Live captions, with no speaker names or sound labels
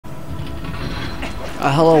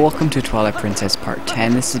Hello, welcome to Twilight Princess Part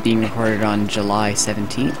 10. This is being recorded on July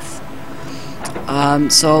 17th.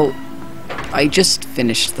 So, I just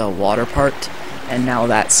finished the water part, and now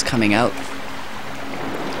that's coming out.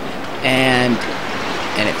 And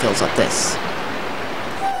it fills up this.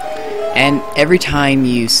 And every time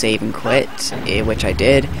you save and quit, which I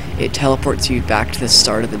did, it teleports you back to the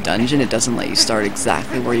start of the dungeon. It doesn't let you start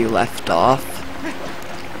exactly where you left off.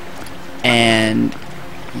 And,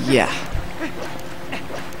 yeah.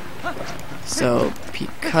 So,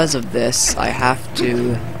 because of this, I have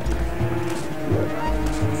to,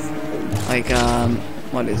 like,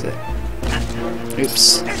 what is it?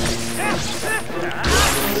 Oops.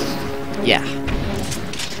 Yeah.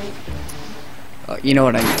 You know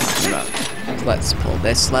what I'm talking about. Let's pull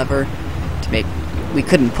this lever to make, we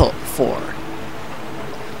couldn't pull it before,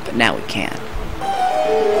 but now we can.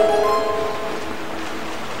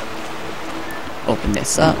 Open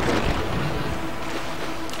this up.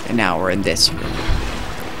 And now we're in this room.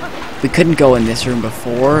 We couldn't go in this room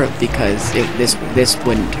before because this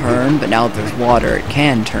wouldn't turn, but now that there's water, it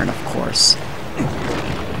can turn, of course.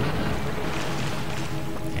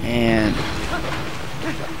 And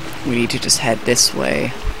we need to just head this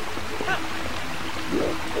way.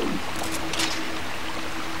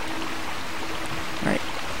 Right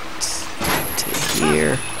to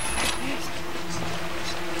here.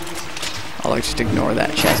 I'll just ignore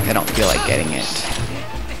that chest. I don't feel like getting it.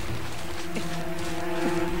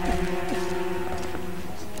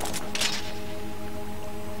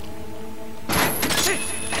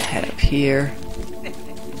 Head up here.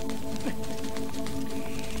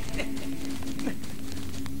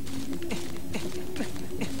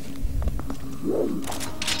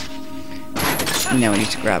 And now we need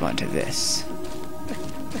to grab onto this.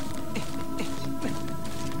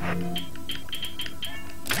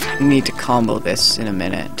 We need to combo this in a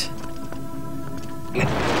minute.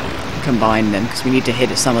 Combine them because we need to hit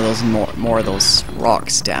some of those more of those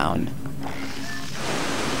rocks down.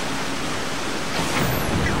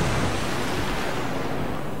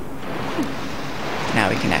 Now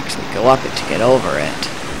we can actually go up it to get over it.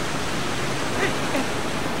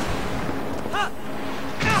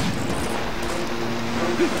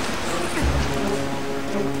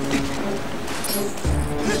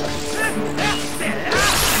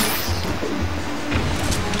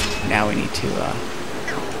 Now we need to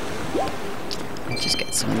just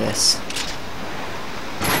get some of this.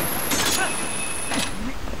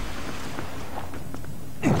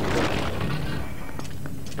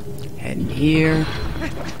 Head in here.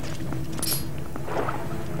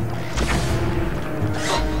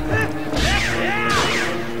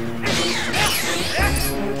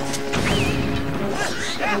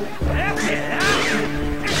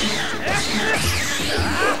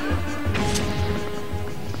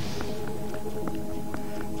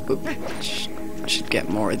 Should get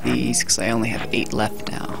more of these because I only have 8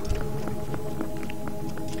 left now.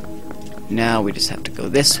 Now we just have to go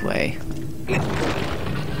this way.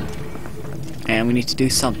 And we need to do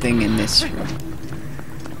something in this room.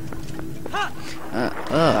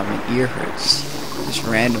 My ear hurts. Just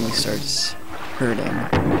randomly starts hurting.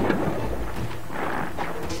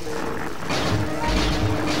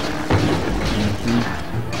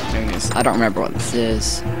 I don't remember what this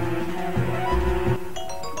is.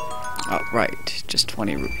 Oh, right. Just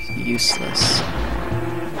 20 rupees. Useless.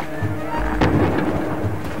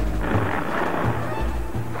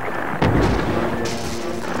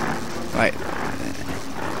 Right.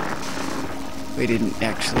 We didn't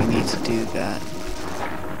actually need to do that.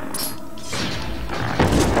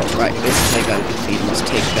 Oh, right. This is I gotta defeat. Let's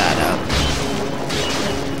take that out.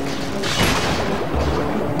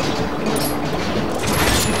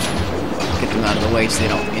 Get them out of the way so they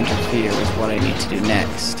don't interfere with what I need to do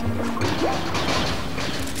next.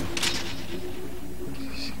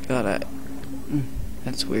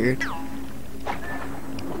 That's weird.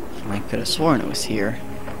 I could have sworn it was here.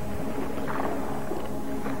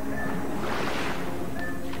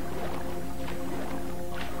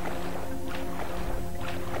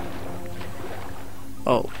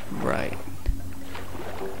 Oh, right.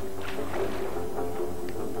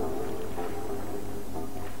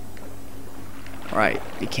 Right,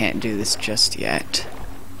 we can't do this just yet.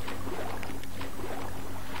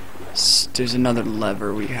 There's another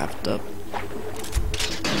lever we have to...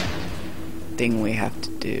 thing we have to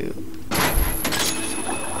do.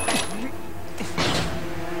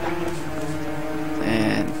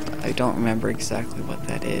 And I don't remember exactly what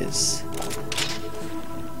that is.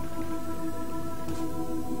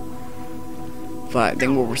 But I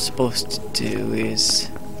think what we're supposed to do is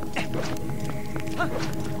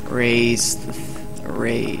raise.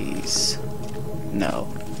 No.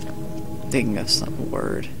 Thinking of some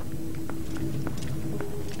word.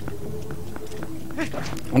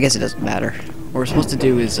 I guess it doesn't matter. What we're supposed to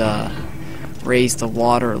do is raise the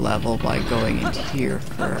water level by going into here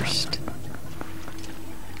first.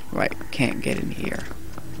 Right, can't get in here.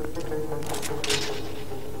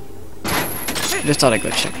 Just thought I'd go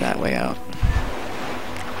check that way out.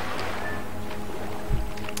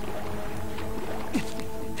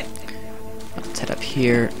 Let's head up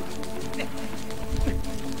here.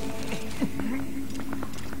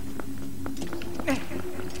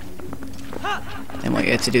 And what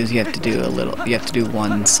you have to do is you have to do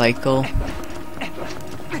one cycle.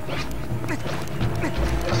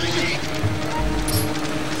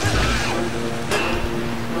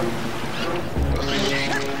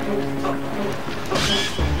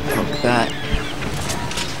 Like that.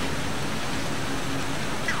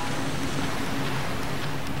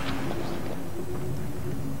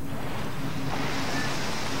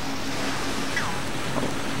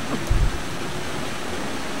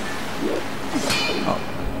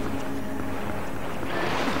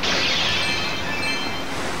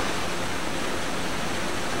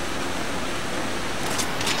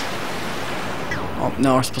 Oh,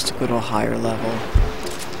 no, we're supposed to go to a higher level.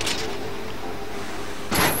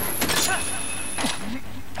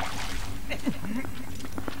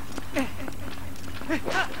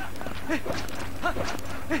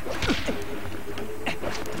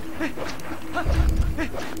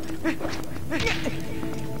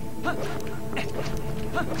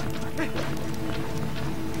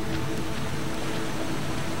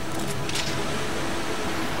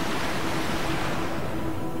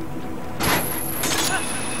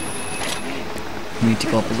 We need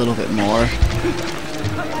to go up a little bit more.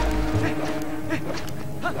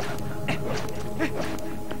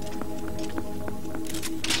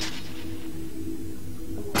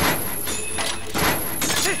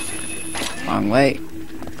 Wrong way.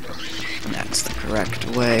 That's the correct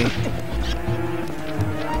way.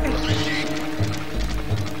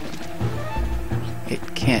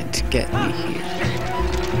 It can't get me here.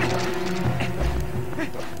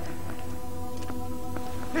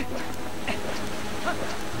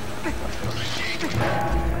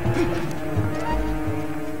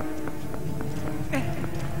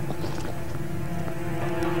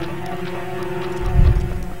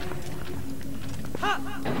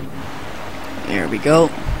 There we go.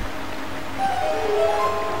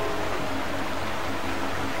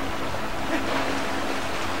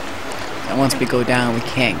 And once we go down, we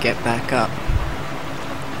can't get back up.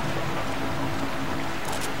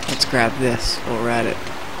 Let's grab this while we're at it.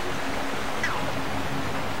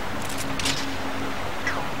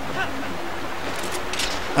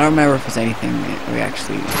 I don't remember if there's anything we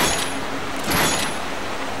actually...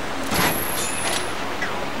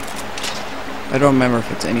 I don't remember if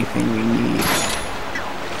it's anything we need.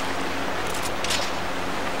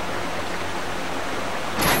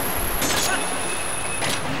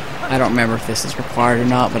 I don't remember if this is required or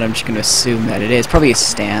not, but I'm just going to assume that it is. Probably a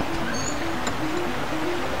stamp.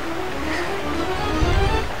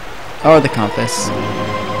 Or the compass.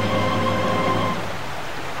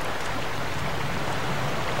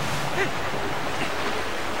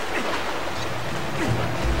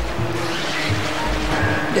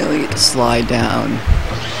 Now we get to slide down.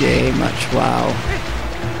 Yay, much wow.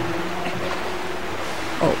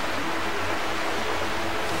 Oh.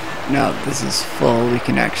 Now that this is full, we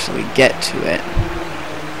can actually get to it.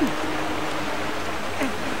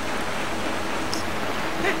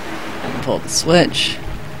 And pull the switch,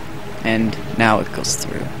 and now it goes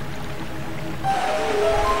through.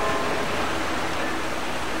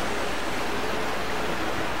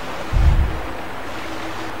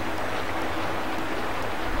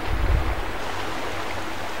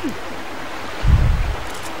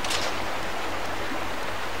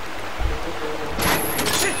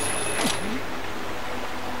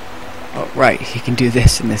 Oh, right, you can do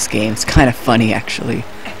this in this game. It's kind of funny, actually.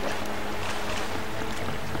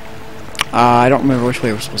 I don't remember which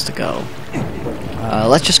way we're supposed to go.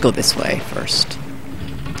 Let's just go this way first.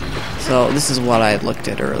 So, this is what I had looked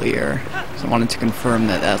at earlier. So I wanted to confirm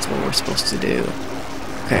that that's what we're supposed to do.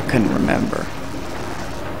 Okay, I couldn't remember.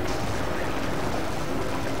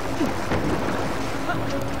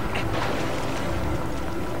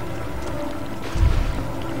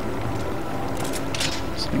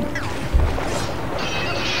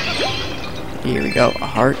 Here we go, a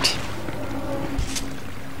heart.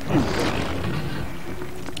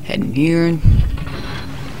 Heading here.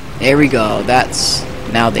 There we go, that's...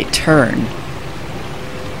 Now they turn.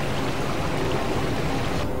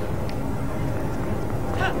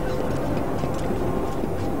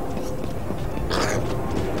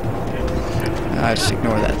 Just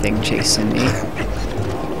ignore that thing chasing me.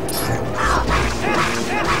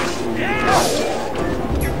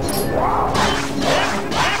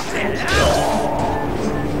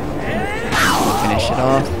 Finish it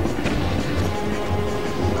off.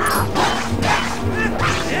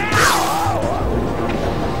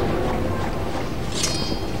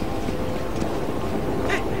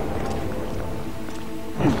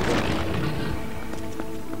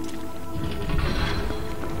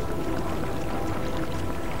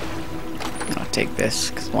 I'll take this,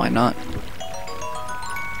 because why not?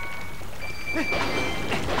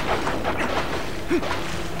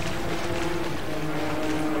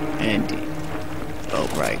 And oh,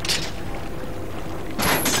 right.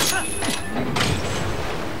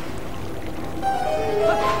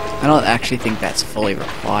 I don't actually think that's fully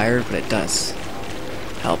required, but it does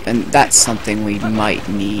help. And that's something we might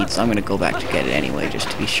need, so I'm going to go back to get it anyway, just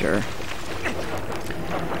to be sure.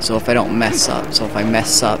 So if I don't mess up, so if I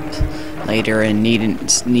mess up later and need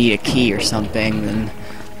a key or something, then...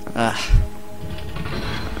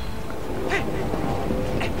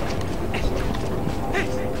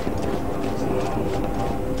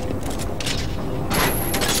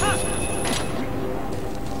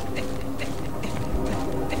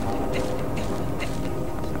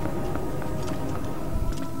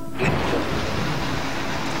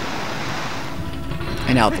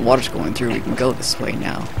 And now the water's going through, we can go this way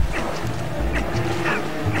now.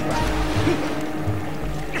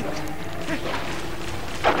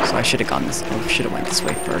 So I should have gone this. I should have went this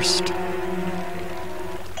way first.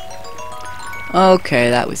 Okay,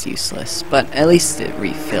 that was useless, but at least it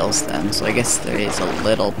refills them. So I guess there is a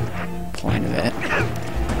little point of it.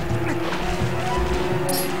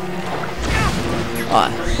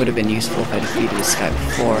 Ah, would have been useful if I defeated this guy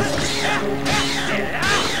before.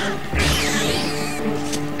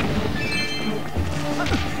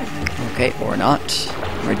 Okay, or not.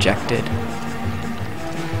 Rejected.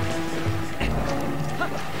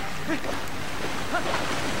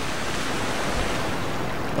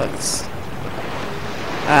 Let's...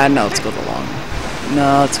 no, let's go the long way.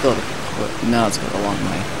 No, let's go the long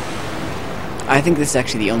way. I think this is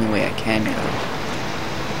actually the only way I can go.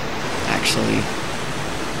 Actually.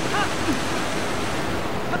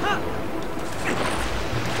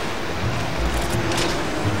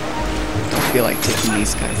 I feel like taking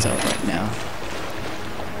these guys out right now.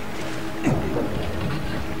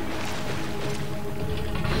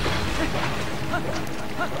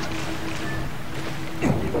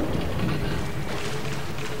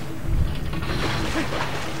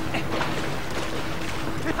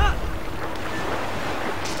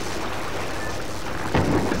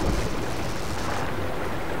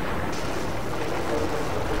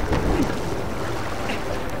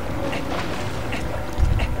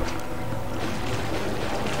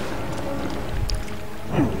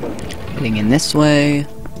 Heading in this way.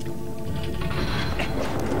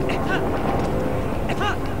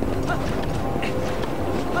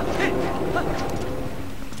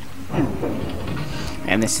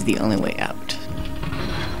 And this is the only way out.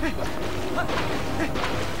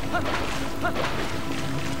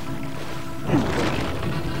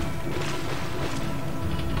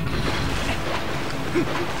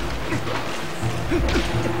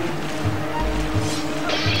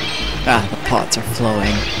 Ah, the pots are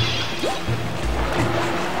flowing.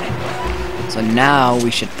 So now we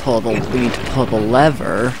need to pull the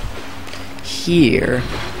lever here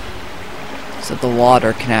so the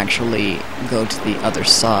water can actually go to the other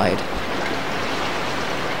side.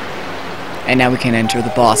 And now we can enter the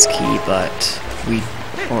boss key,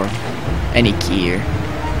 or any key here.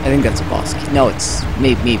 I think that's a boss key. No, it's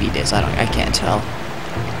maybe it is. I can't tell.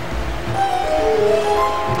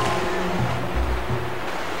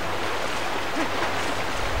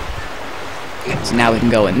 So now we can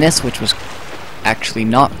go in this, which was actually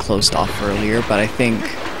not closed off earlier, but I think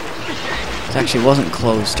it actually wasn't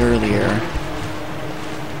closed earlier.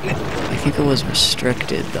 I think it was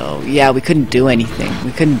restricted though. Yeah, we couldn't do anything.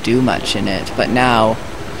 We couldn't do much in it, but now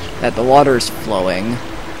that the water is flowing,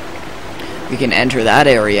 we can enter that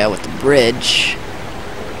area with the bridge.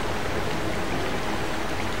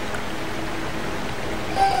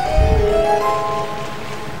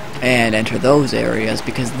 And enter those areas,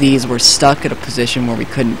 because these were stuck at a position where we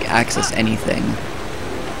couldn't access anything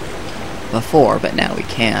before, but now we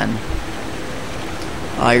can.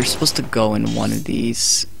 You're supposed to go in one of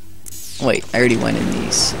these. Wait, I already went in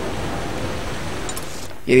these.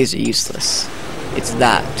 Yeah, these are useless. It's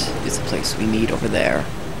that is the place we need over there.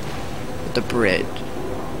 With the bridge.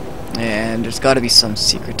 And there's gotta be some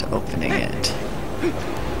secret to opening it.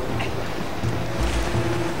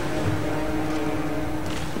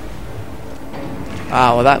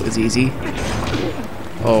 Ah, well that was easy.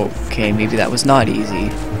 Okay, maybe that was not easy.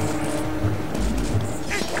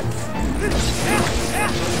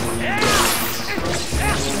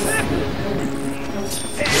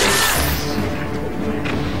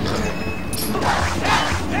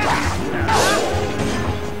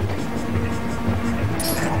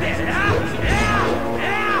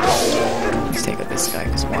 Let's take out this guy,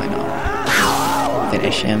 because why not?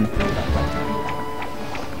 Finish him.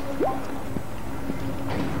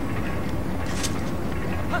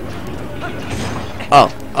 Oh,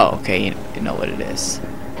 okay, you know what it is.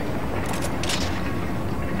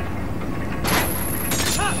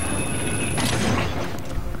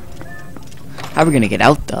 How are we gonna get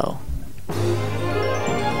out, though?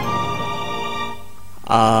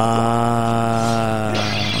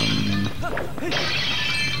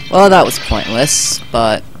 Well, that was pointless,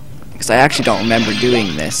 but... because I actually don't remember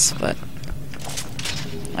doing this, but...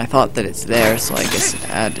 I thought that it's there, so I guess it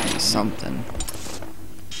had to be something.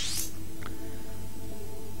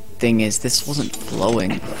 Thing is, this wasn't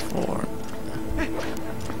flowing before.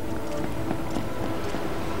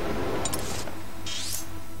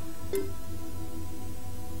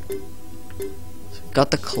 So we've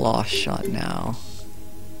got the claw shot now.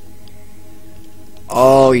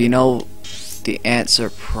 Oh, you know, the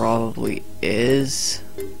answer probably is...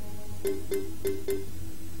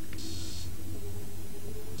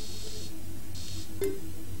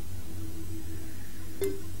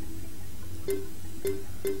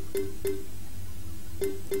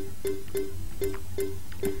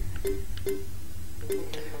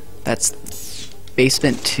 that's...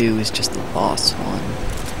 basement 2 is just the boss one.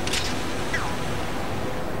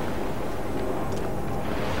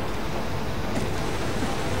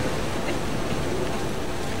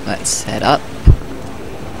 Let's set up.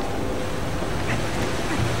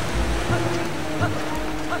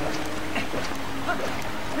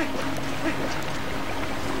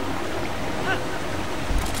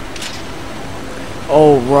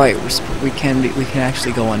 Oh right, we can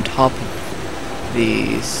actually go on top of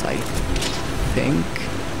these, I think.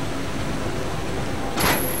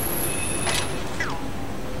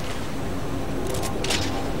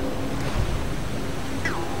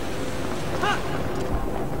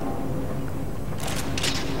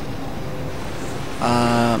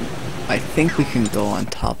 I think we can go on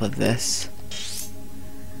top of this.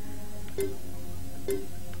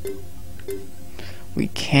 We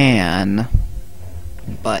can,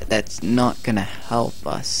 but that's not gonna help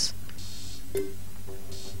us.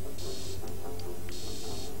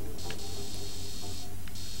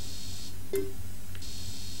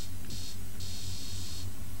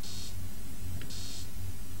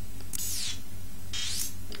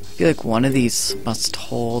 I feel like one of these must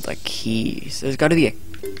hold a key. So there's gotta be a...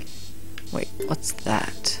 wait, what's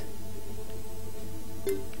that?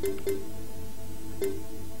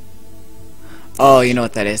 Oh, you know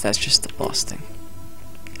what that is? That's just the boss thing.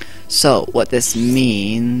 So, what this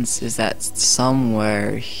means is that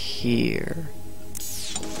somewhere here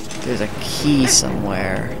there's a key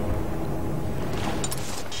somewhere.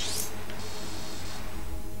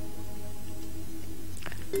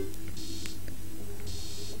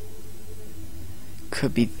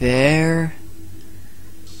 Could be there.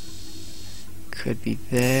 Could be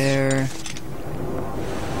there.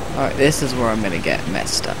 Alright, this is where I'm gonna get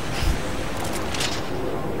messed up.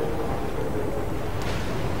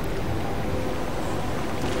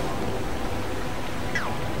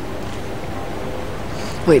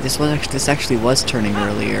 Wait, this actually was turning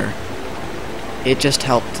earlier. It just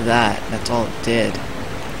helped that. That's all it did.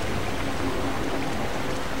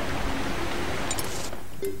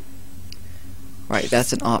 Right,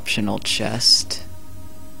 that's an optional chest.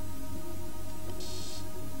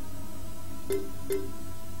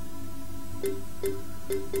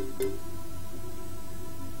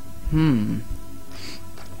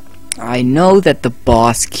 I know that the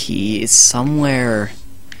boss key is somewhere...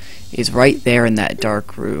 is right there in that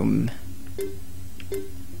dark room.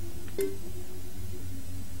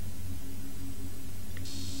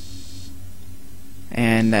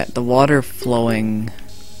 And that the water flowing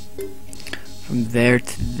from there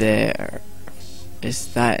to there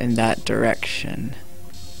is that in that direction.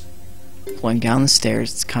 Flowing down the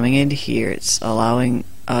stairs, it's coming into here, it's allowing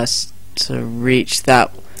us to reach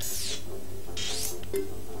that...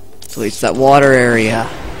 to reach that water area.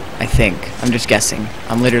 I think. I'm just guessing.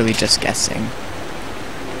 I'm literally just guessing.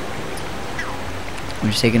 I'm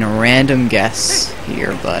just taking a random guess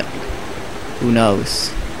here, but who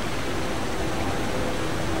knows?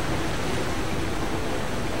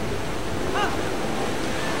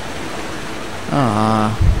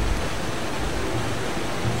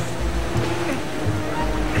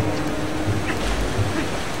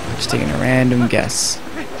 taking a random guess.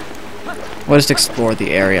 We'll just explore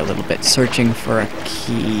the area a little bit, searching for a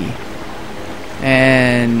key.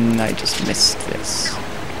 And I just missed this.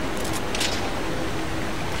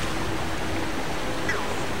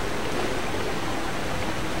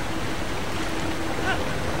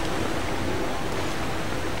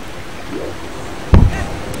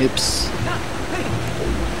 Oops.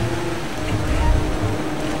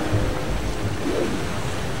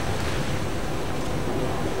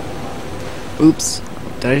 Oops.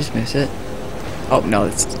 Did I just miss it? Oh no,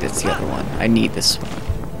 it's the other one. I need this one.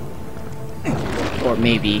 Or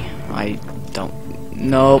maybe I don't.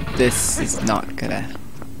 Nope, this is not gonna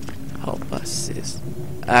help us. Is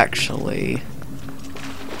actually.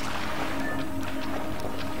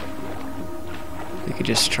 We could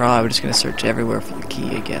just try. We're just gonna search everywhere for the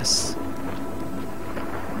key, I guess.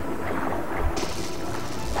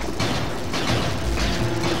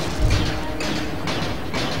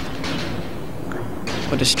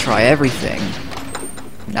 We'll just try everything.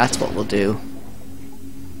 And that's what we'll do.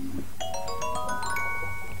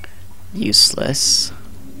 Useless.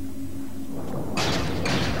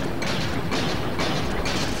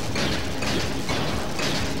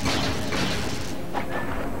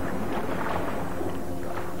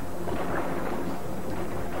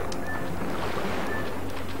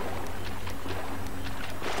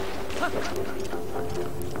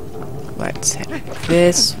 Let's head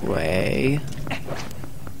this way.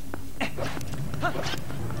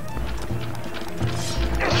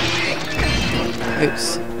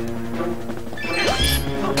 Oops.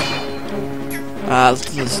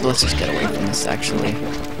 Let's just get away from this, actually.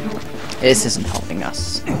 This isn't helping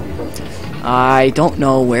us. I don't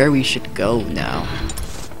know where we should go now.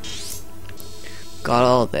 Got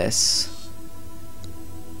all this.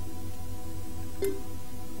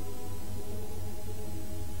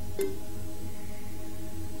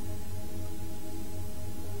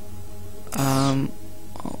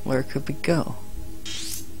 Where could we go?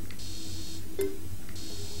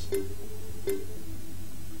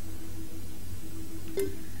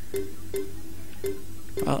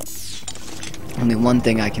 Well, only one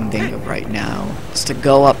thing I can think of right now is to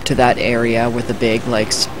go up to that area with the big,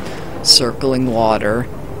 like, circling water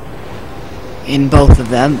in both of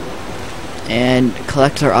them and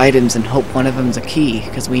collect our items and hope one of them's a key,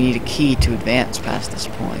 because we need a key to advance past this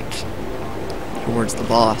point towards the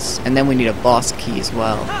boss, and then we need a boss key as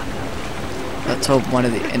well. Let's hope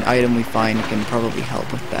an item we find can probably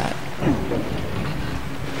help with that.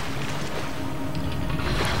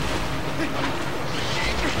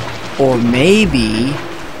 Or maybe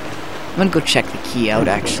I'm gonna go check the key out,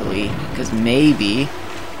 actually, because maybe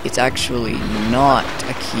it's actually not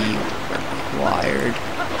a key required,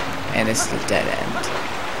 and this is a dead end.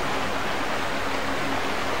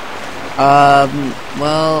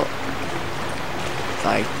 Well,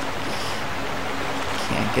 I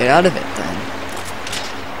can't get out of it then.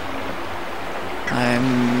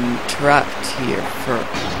 I'm trapped here for...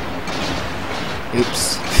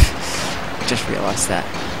 Oops. Just realized that.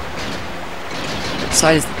 What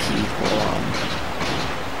side is the key? Hold on.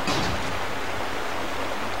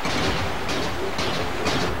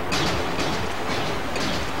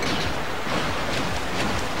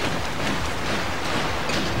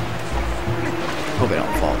 Hope I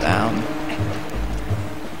don't fall down.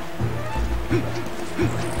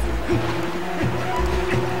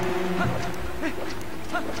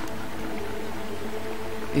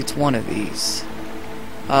 It's one of these.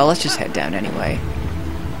 Let's just head down anyway.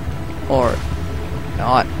 Or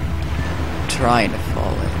not trying to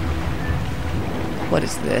fall in. What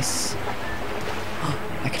is this?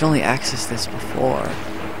 I could only access this before.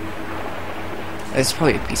 It's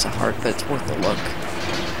probably a piece of heart, but it's worth a look.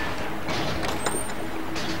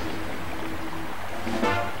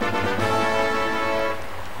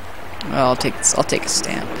 Well, I'll take a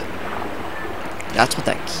stamp. That's what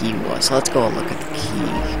that key was. So let's go look at the key.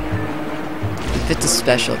 If it's a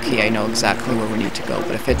special key, I know exactly where we need to go.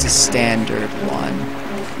 But if it's a standard one,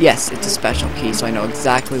 yes, it's a special key, so I know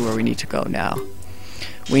exactly where we need to go now.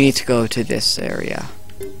 We need to go to this area.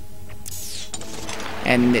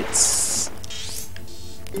 And it's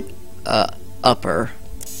upper.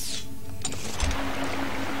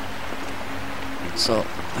 So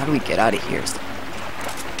how do we get out of here?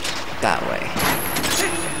 That way.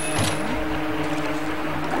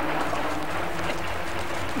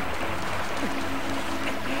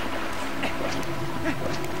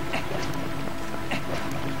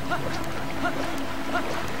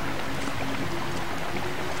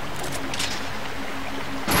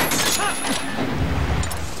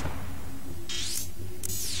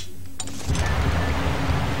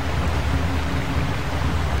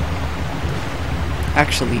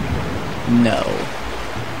 Actually, no.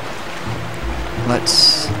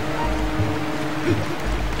 Let's...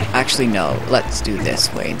 Actually, no. Let's do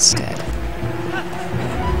this way instead.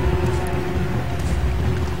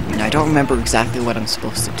 And I don't remember exactly what I'm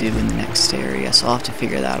supposed to do in the next area, so I'll have to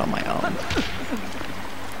figure that on my own.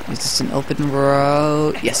 Is this an open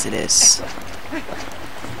road? Yes, it is.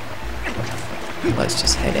 Let's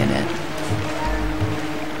just head in it.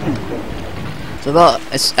 So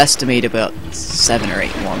estimate about 7 or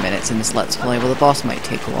 8 more minutes in this Let's Play. Well, the boss might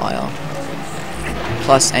take a while.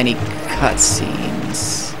 Plus any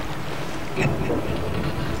cutscenes.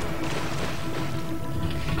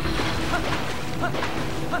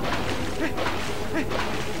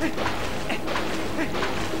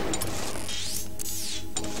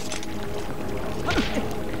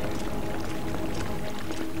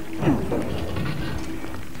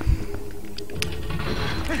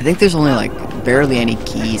 I think there's only like barely any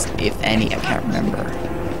keys, if any, I can't remember.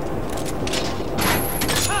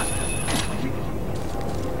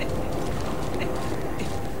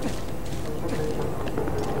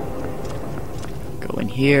 Go in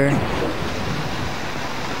here.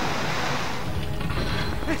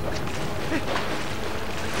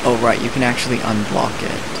 Oh right, you can actually unblock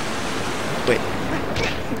it. Wait.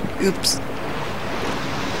 Oops.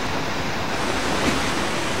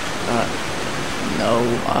 No,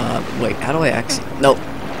 wait, how do I exit? Nope,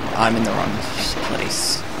 I'm in the wrong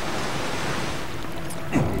place.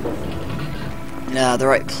 No, the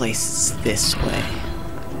right place is this way.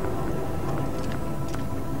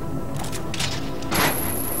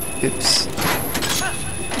 Oops.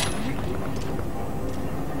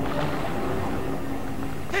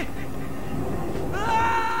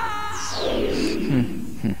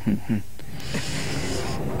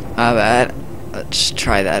 Bad. Let's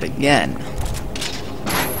try that again.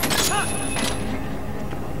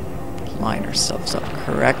 Line ourselves up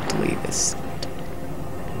correctly this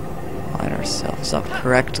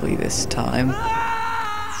time.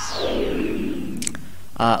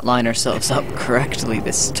 Line ourselves up correctly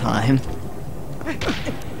this time.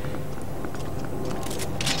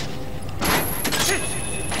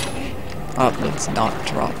 Oh, let's not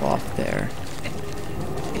drop off there.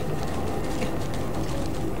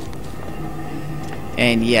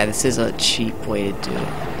 And yeah, this is a cheap way to do it.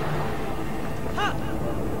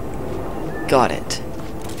 Got it.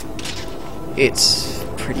 It's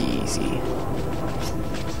pretty easy.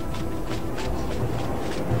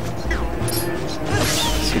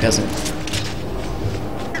 So he doesn't...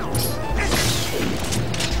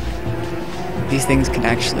 These things can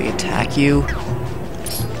actually attack you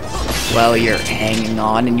while you're hanging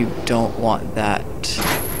on, and you don't want that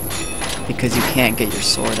because you can't get your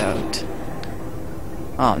sword out.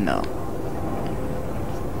 Oh no.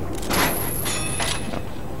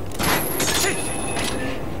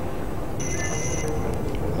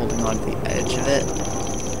 Holding on to the edge of it.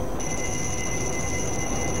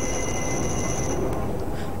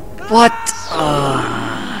 What?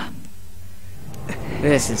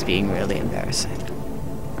 This is being really embarrassing.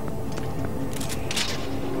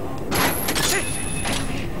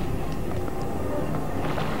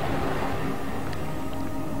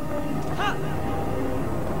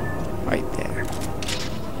 Right there.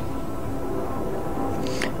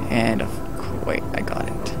 And wait, I got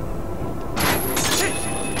it.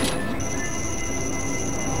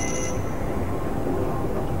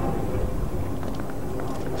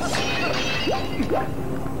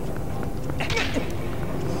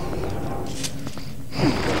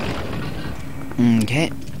 Okay.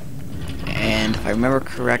 And if I remember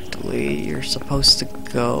correctly, you're supposed to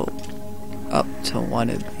go up to one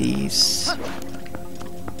of these.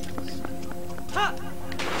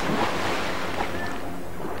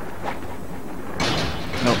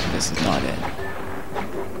 Nope, this is not it.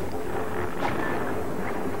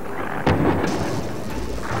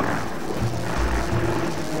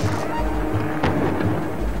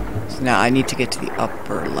 So now I need to get to the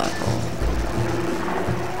upper level.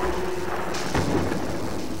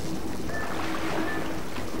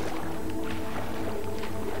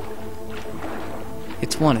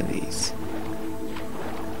 It's one of these.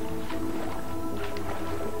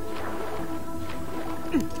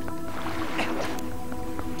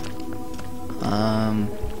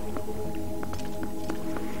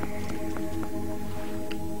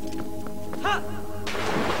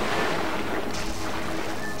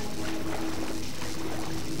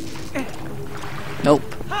 Nope.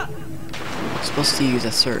 I'm supposed to use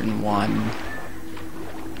a certain one.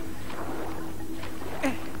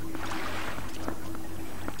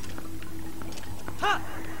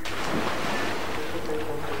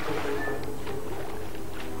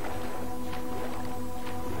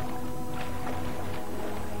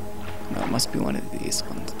 be one of these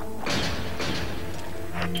ones.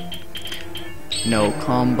 No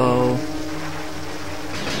combo.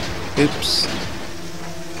 Oops.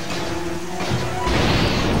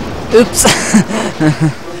 Oops!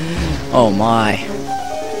 Oh my.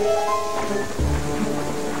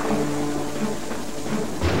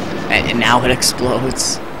 And now it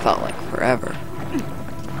explodes. Felt like forever.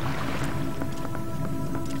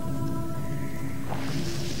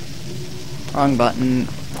 Wrong button.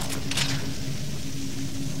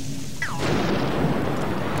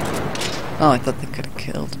 Oh, I thought they could have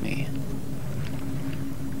killed me.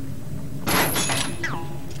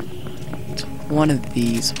 It's one of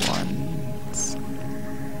these ones.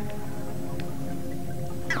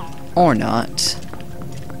 Or not.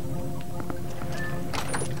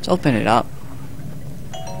 Let's open it up.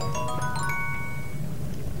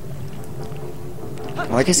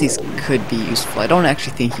 Well, I guess these could be useful. I don't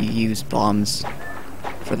actually think you use bombs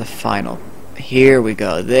for the final. Here we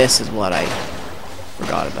go. This is what I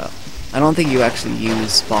forgot about. I don't think you actually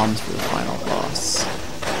use bombs for the final boss.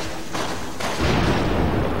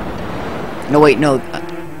 No, wait, no.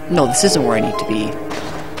 No, this isn't where I need to be.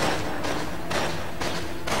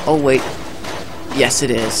 Oh, wait. Yes,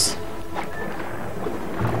 it is.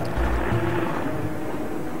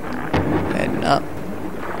 Heading up.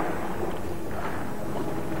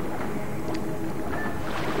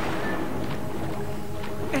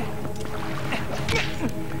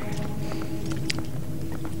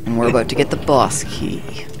 And we're about to get the boss key.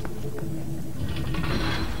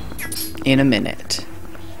 In a minute.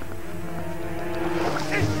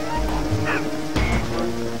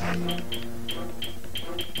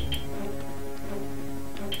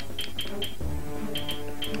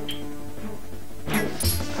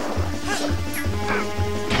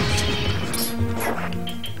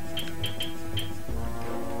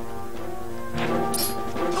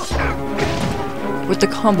 Where'd the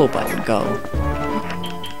combo button go?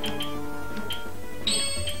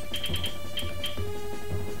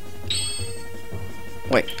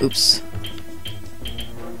 Wait, oops.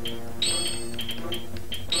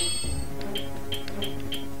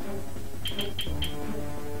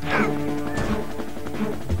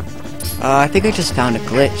 I think I just found a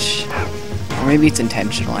glitch. Or maybe it's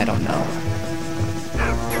intentional, I don't know.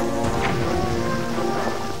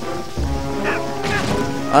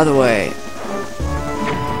 Other way.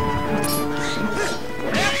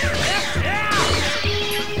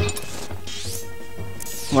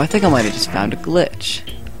 Well, I think I might have just found a glitch.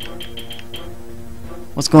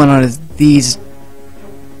 What's going on is these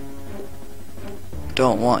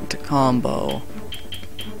don't want to combo.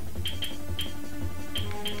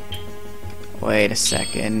 Wait a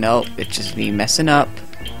second. Nope, it's just me messing up.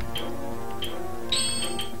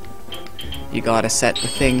 You gotta set the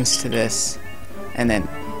things to this, and then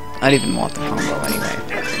I don't even want the combo anyway.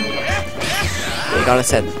 You gotta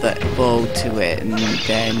set the bow to it and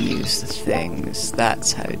then use the things.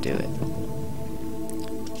 That's how to do it.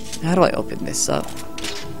 How do I open this up?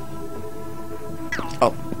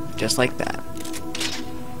 Oh, just like that.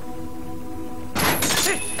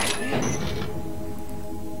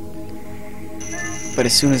 But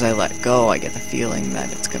as soon as I let go, I get the feeling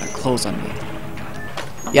that it's gonna close on me.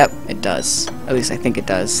 Yep, it does. At least I think it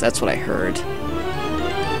does. That's what I heard.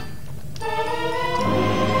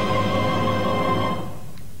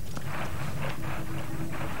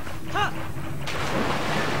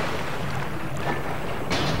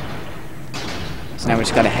 So now we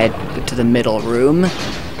just gotta head to the middle room,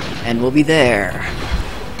 and we'll be there.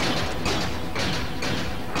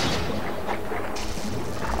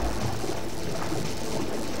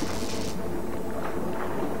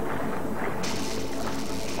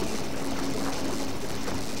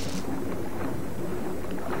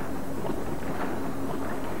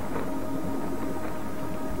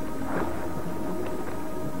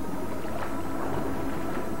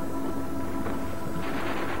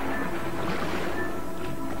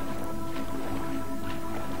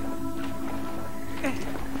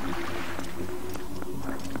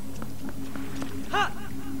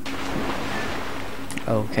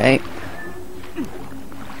 Okay.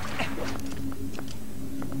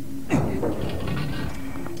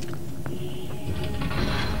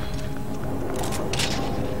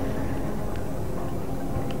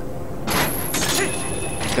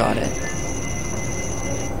 Got it.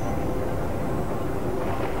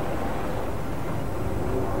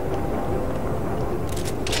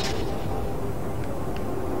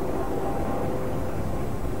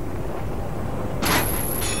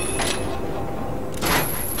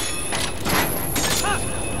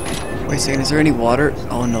 Wait a second, is there any water?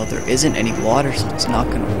 Oh no, there isn't any water, so it's not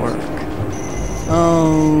gonna work.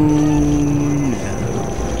 Oh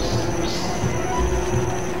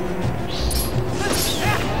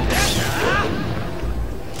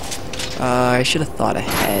I should have thought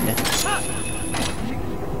ahead.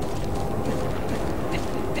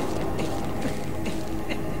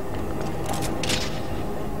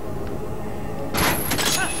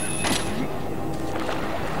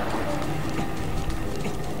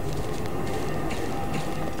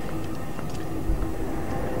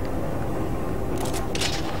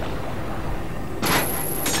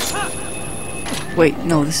 Wait,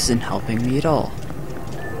 no, this isn't helping me at all.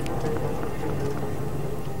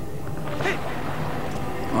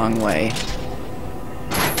 Wrong way.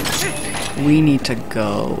 We need to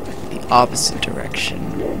go the opposite direction.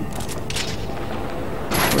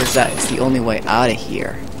 Where's that? It's the only way out of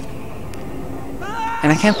here.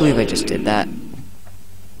 And I can't believe I just did that.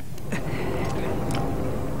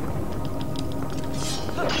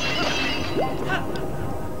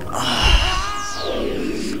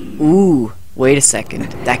 Ooh, wait a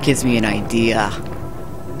second. That gives me an idea.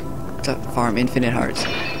 To farm infinite hearts.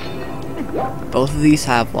 Both of these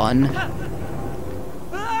have one.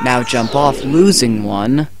 Now jump off, losing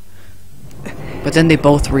one. But then they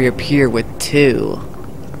both reappear with two.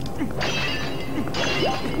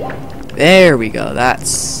 There we go.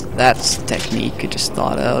 That's the technique I just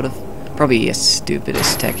thought out of. Probably a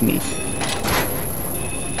stupidest technique.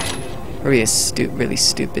 Probably a really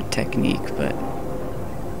stupid technique, but.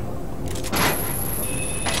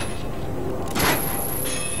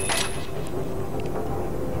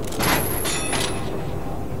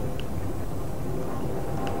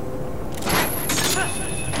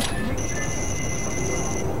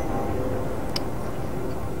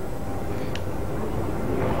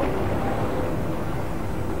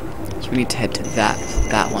 We need to head to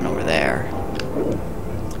that one over there.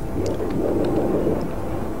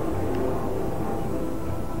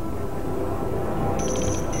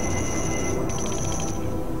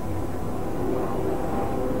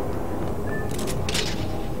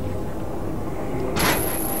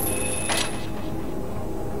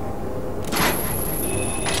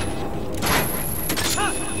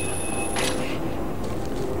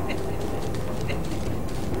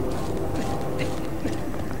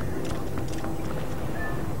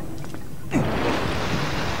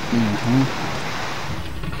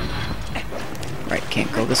 Right,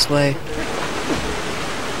 can't go this way.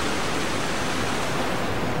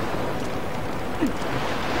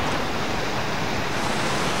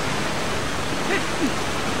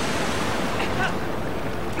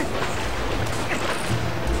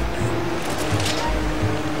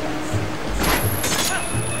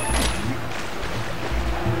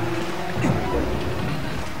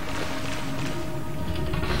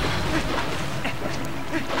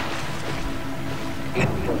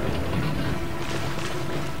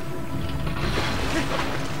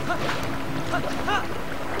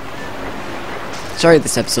 Sorry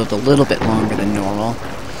this episode's a little bit longer than normal.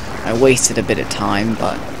 I wasted a bit of time,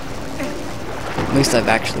 but at least I'm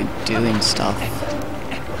actually doing stuff.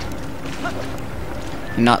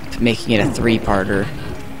 I'm not making it a three-parter.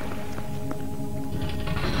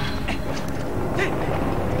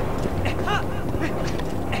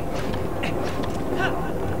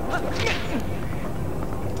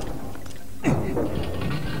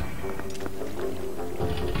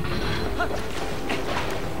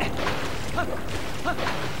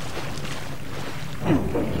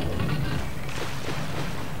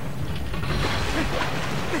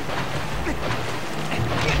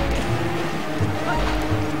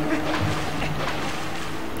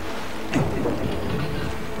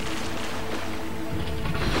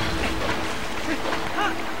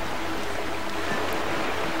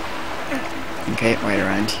 Okay, right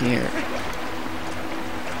around here.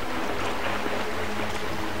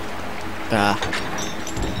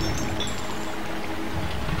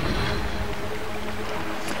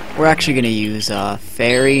 We're actually going to use a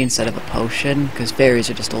fairy instead of a potion, because fairies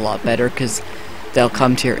are just a lot better, because they'll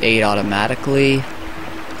come to your aid automatically.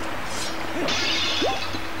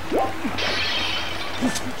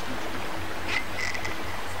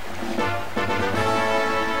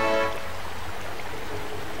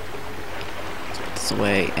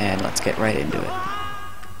 Away, and let's get right into it.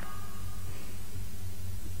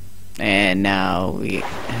 And now we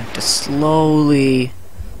have to slowly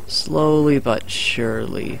but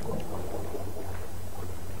surely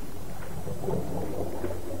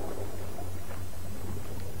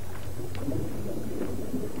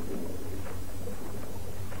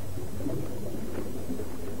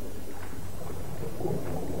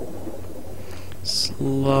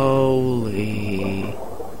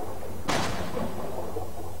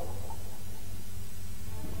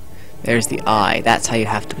There's the eye. That's how you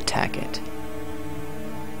have to attack it.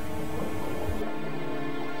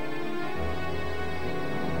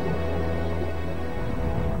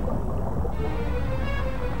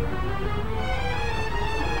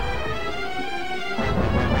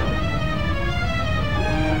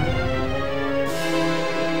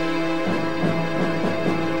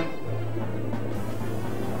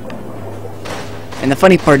 And the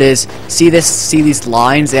funny part is, see these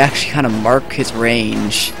lines? They actually kind of mark his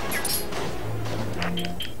range.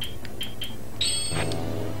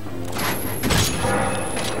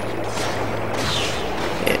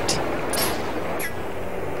 Hit.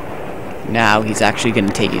 Now he's actually going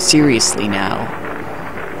to take you seriously now.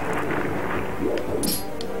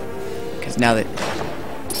 Because now that...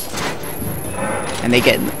 And they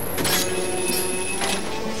get...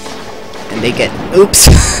 Oops!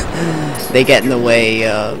 They get in the way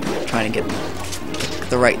of trying to get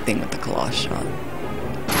the right thing with the claw shot.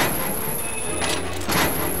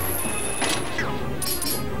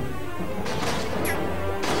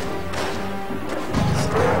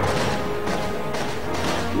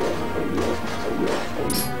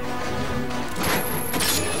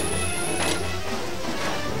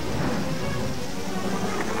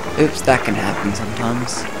 Oops, that can happen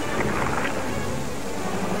sometimes.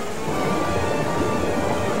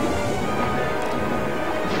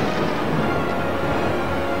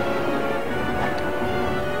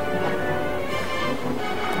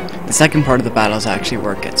 The second part of the battle is actually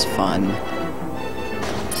where it gets fun.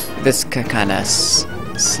 This kind of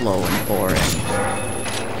slow and boring.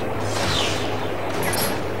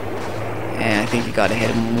 And I think you gotta hit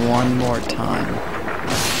him one more time.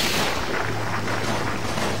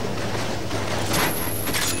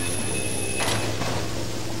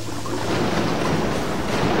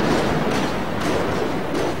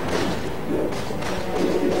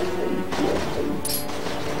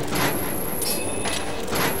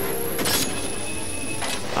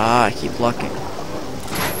 Ah, I keep blocking.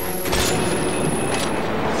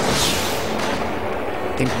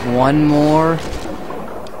 I think one more.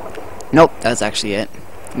 Nope, that's actually it.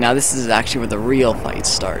 Now this is actually where the real fight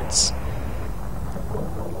starts.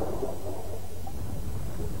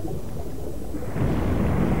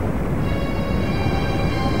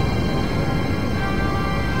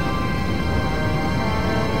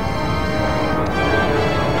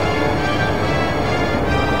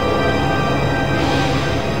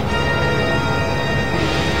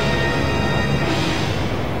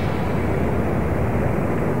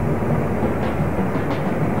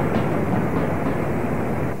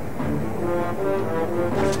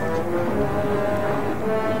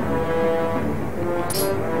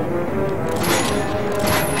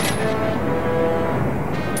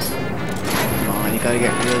 Gotta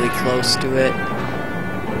get really close to it.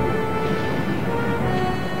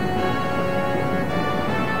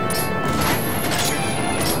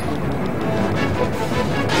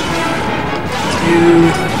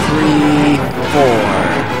 Two, three, four.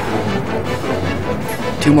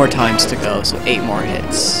 2 more times to go, so 8 more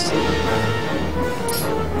hits.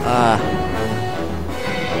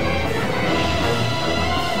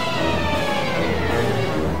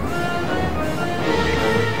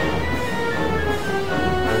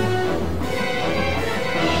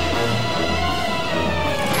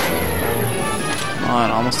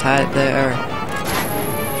 Almost had it there.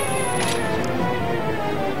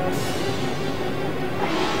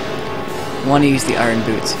 You want to use the iron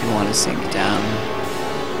boots if you want to sink down.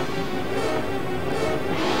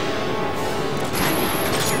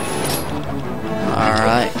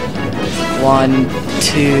 Alright. 1,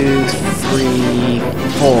 2, 3,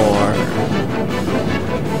 4.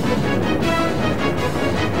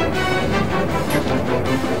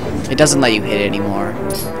 It doesn't let you hit anymore.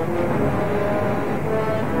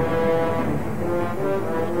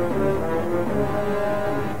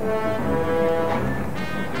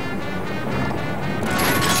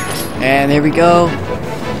 And there we go. 2,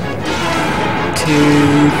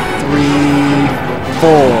 3, 4.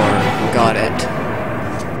 Got it.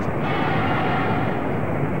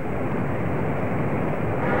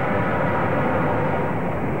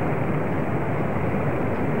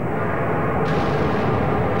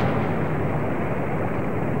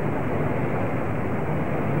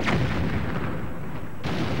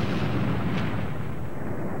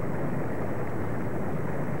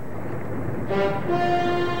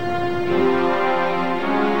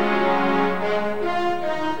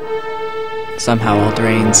 Somehow all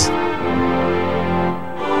drains.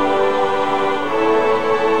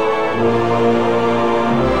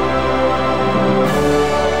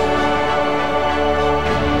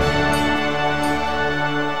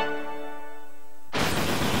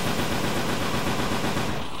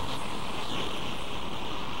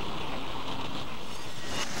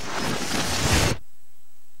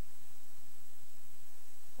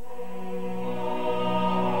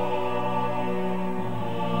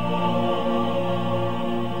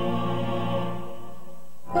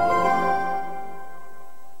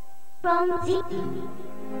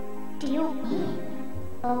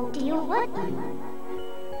 Do you what?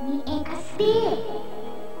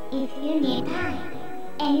 If you need time,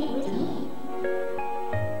 and it was me.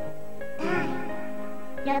 Time.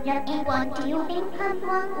 Đập em còn chịu em tham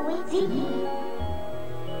quan ủi gì.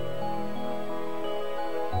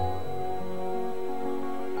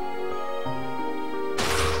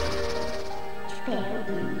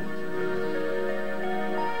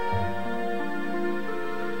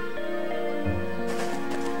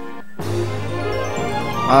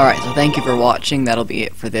 Alright, so thank you for watching. That'll be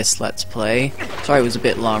it for this Let's Play. Sorry it was a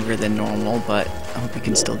bit longer than normal, but I hope you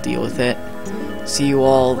can still deal with it. See you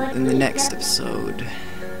all in the next episode.